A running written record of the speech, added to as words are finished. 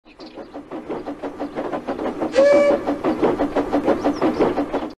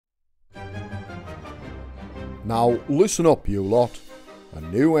Now listen up, you lot. A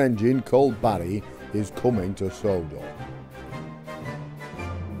new engine called Barry is coming to Sodor.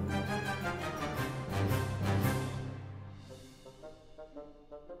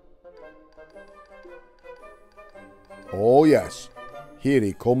 Oh yes, here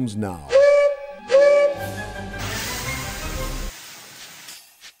he comes now.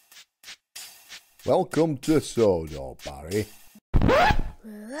 Welcome to Sodor, Barry.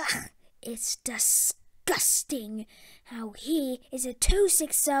 It's disgusting how he is a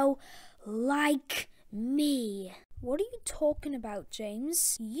 260 like me. What are you talking about,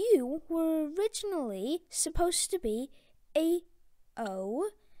 James? You were originally supposed to be a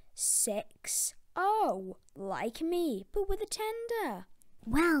 060 like me, but with a tender.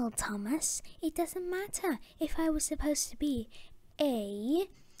 Well, Thomas, it doesn't matter if I was supposed to be a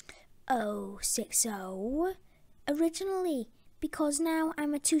 060 originally, because now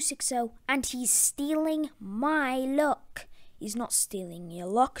I'm a 260 and he's stealing my look. He's not stealing your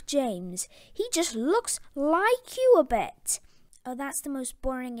look, James. He just looks like you a bit. Oh, that's the most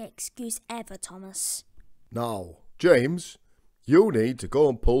boring excuse ever, Thomas. Now, James, you need to go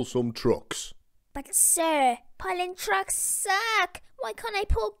and pull some trucks. But sir, pulling trucks suck. Why can't I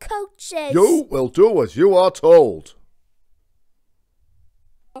pull coaches? You will do as you are told.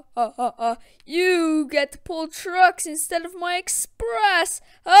 You get to pull trucks instead of my express.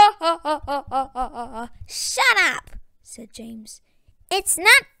 Shut up, said James. It's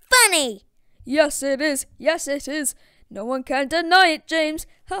not funny. Yes, it is. Yes, it is. No one can deny it, James.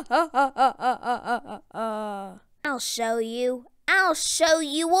 I'll show you. I'll show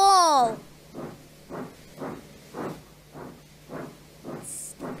you all.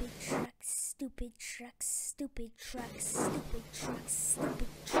 Stupid trucks, stupid trucks, stupid trucks, stupid trucks, stupid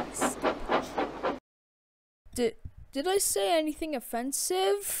trucks. Did I say anything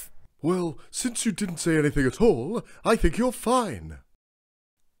offensive? Well, since you didn't say anything at all, I think you're fine.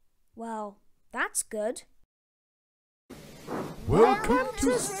 Well, that's good. Welcome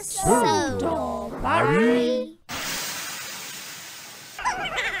to Sodor, Barry.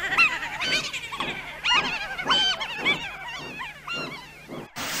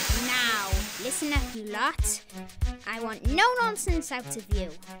 Listen up, you lot. I want no nonsense out of you.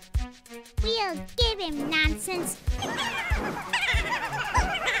 We'll give him nonsense.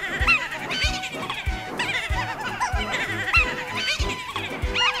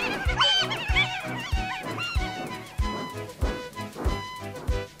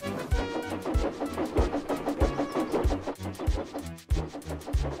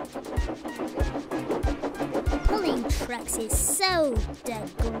 Pulling trucks is so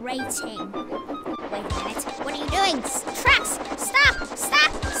degrading. Wait a minute, what are you doing? Trucks! Stop!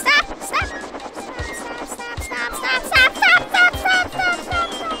 Stop! Stop! Stop! Stop! Stop! Stop! Stop! Stop! Stop! Stop!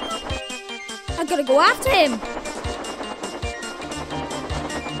 Stop! I gotta go after him.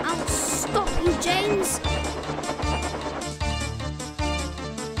 I'll stop you, James.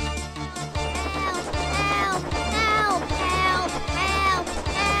 Help! Help! Help! Help!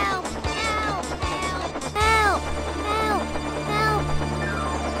 Help! Help! Help! Help! Help!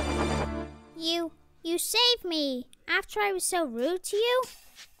 Help! You saved me after I was so rude to you?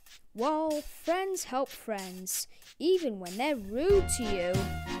 Well, friends help friends, even when they're rude to you.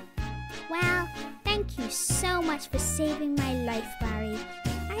 Well, thank you so much for saving my life, Barry.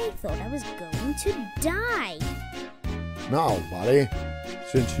 I thought I was going to die. Now, Barry,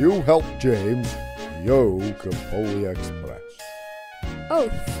 since you helped James, you can pull the express. Oh,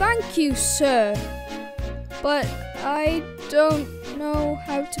 thank you, sir. But I don't know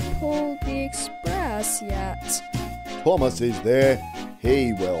how to pull the express yet. Thomas is there.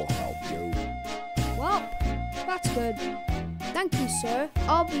 He will help you. Well, that's good. Thank you, sir.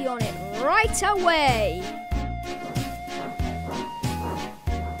 I'll be on it right away.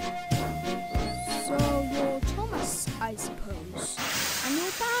 So you're Thomas, I suppose. And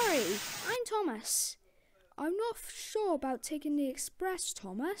you're Barry. I'm Thomas. I'm not sure about taking the express,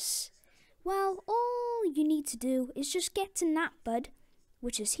 Thomas. Well, all you need to do is just get to Knapbud,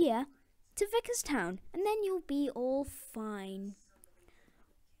 which is here, to Vickerstown, and then you'll be all fine.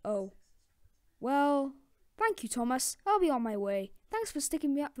 Oh. Well, thank you, Thomas. I'll be on my way. Thanks for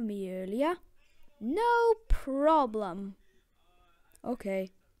sticking me up for me earlier. No problem.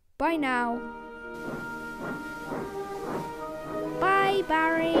 Okay. Bye now. Bye,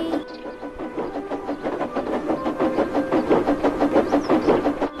 Barry.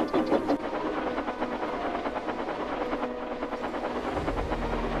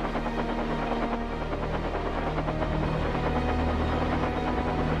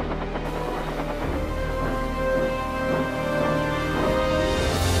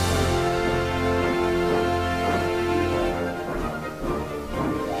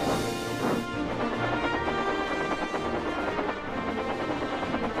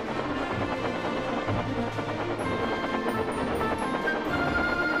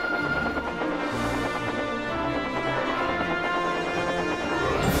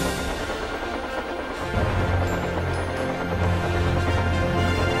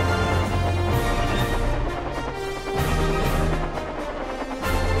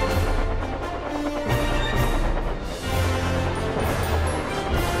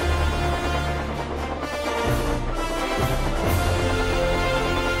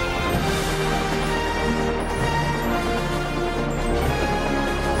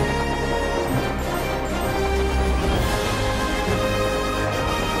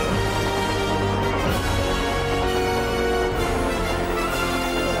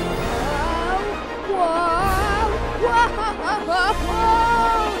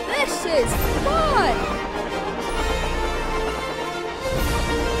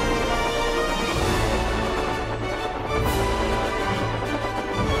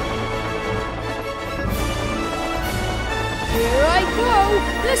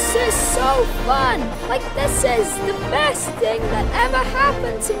 This is so fun! Like, this is the best thing that ever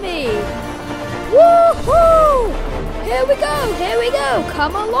happened to me! Woohoo! Here we go, here we go!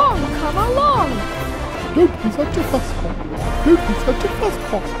 Come along, come along! Don't be such a fusspot. Don't be such a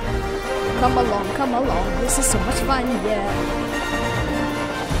fusspot. Come along, come along. This is so much fun, yeah.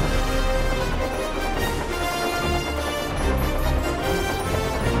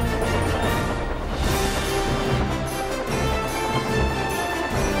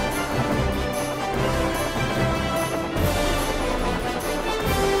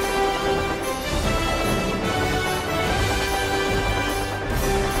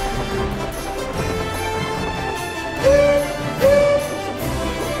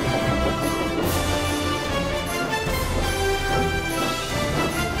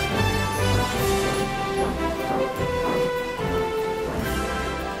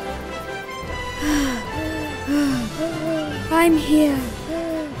 I'm here.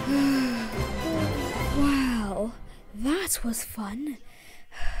 Wow, that was fun.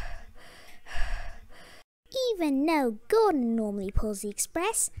 Even though Gordon normally pulls the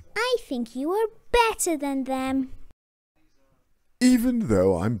express, I think you are better than them. Even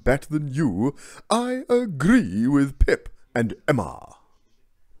though I'm better than you, I agree with Pip and Emma.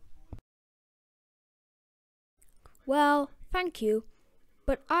 Well, thank you,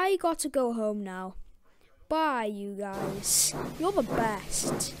 but I got to go home now. Bye, you guys. You're the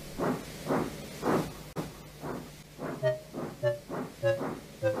best.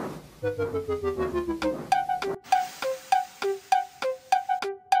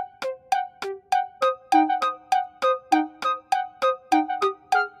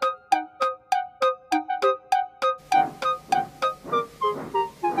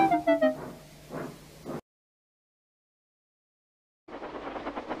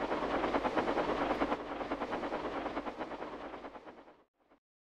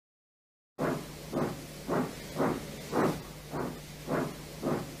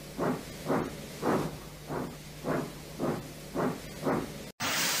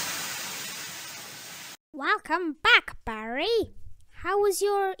 Welcome back, Barry. How was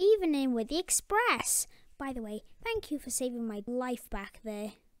your evening with the express? By the way, thank you for saving my life back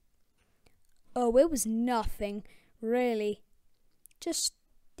there. Oh, it was nothing, really. Just,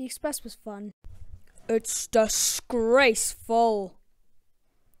 the express was fun. It's disgraceful.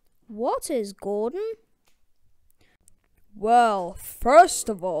 What is, Gordon? Well, first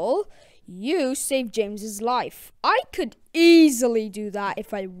of all, you saved James's life. I could easily do that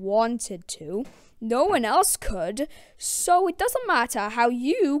if I wanted to. No one else could, so it doesn't matter how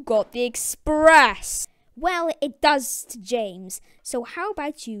you got the express. Well, it does to James. So how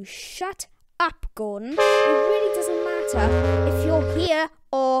about you shut up, Gordon? It really doesn't matter if you're here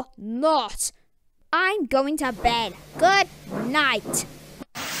or not. I'm going to bed. Good night.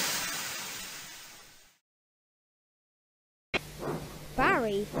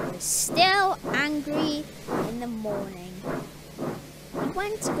 Barry was still angry in the morning. He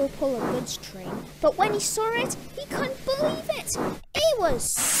went to go pull a goods train, but when he saw it, he couldn't believe it. It was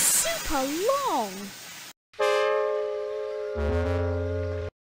super long.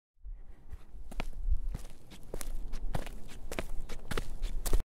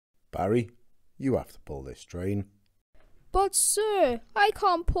 Barry, you have to pull this train. But sir, I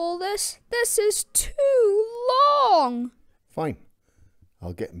can't pull this. This is too long. Fine.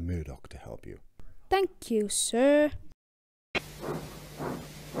 I'll get Murdoch to help you. Thank you, sir.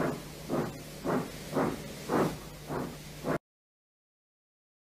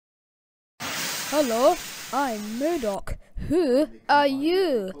 Hello, I'm Murdoch. Who are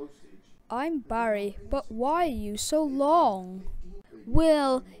you? I'm Barry, but why are you so long?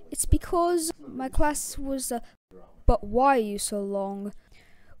 Well, it's because my class was but why are you so long?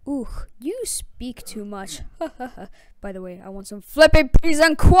 Ooh, you speak too much. By the way, I want some flipping peas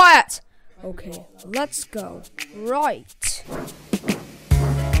and quiet! Okay, let's go. Right.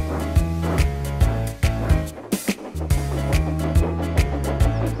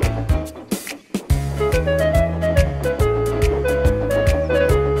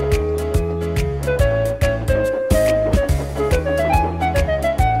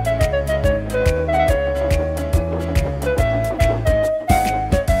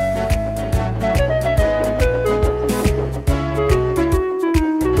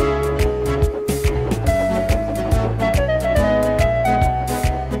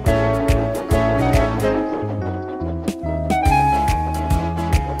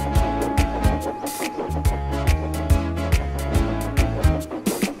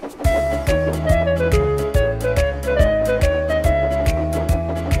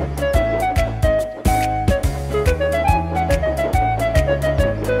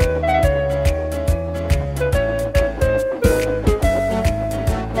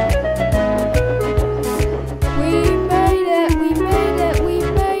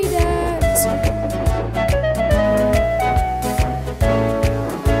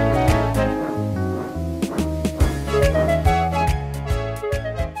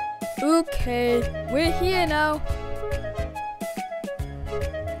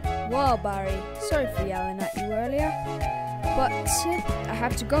 Well, Barry, sorry for yelling at you earlier, but I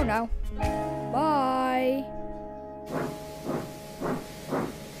have to go now. Bye.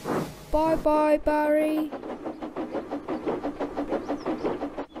 Bye-bye, Barry.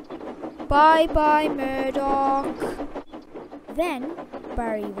 Bye-bye, Murdoch. Then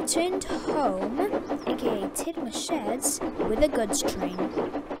Barry returned home, aka Tidmouth Sheds, with a goods train.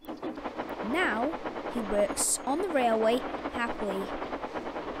 Now he works on the railway happily.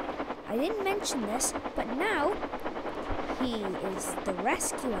 I didn't mention this, but now he is the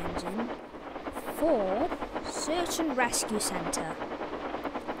rescue engine for Search and Rescue Centre.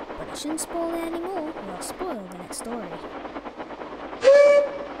 But I shouldn't spoil it anymore, or I'll spoil the next story.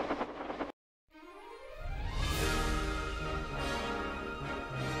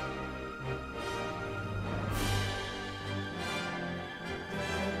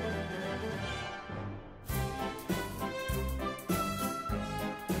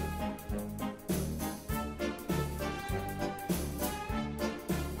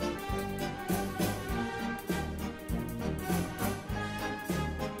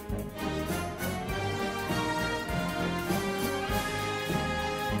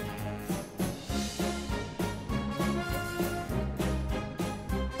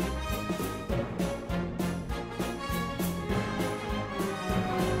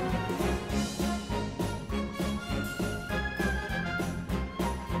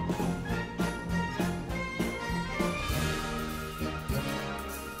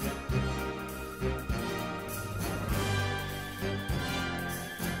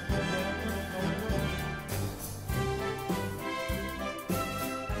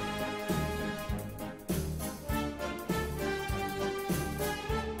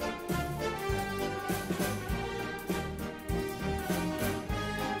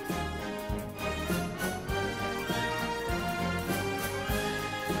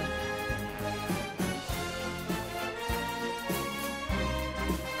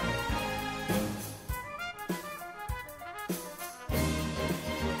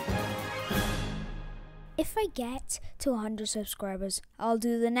 If I get to 100 subscribers, I'll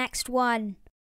do the next one.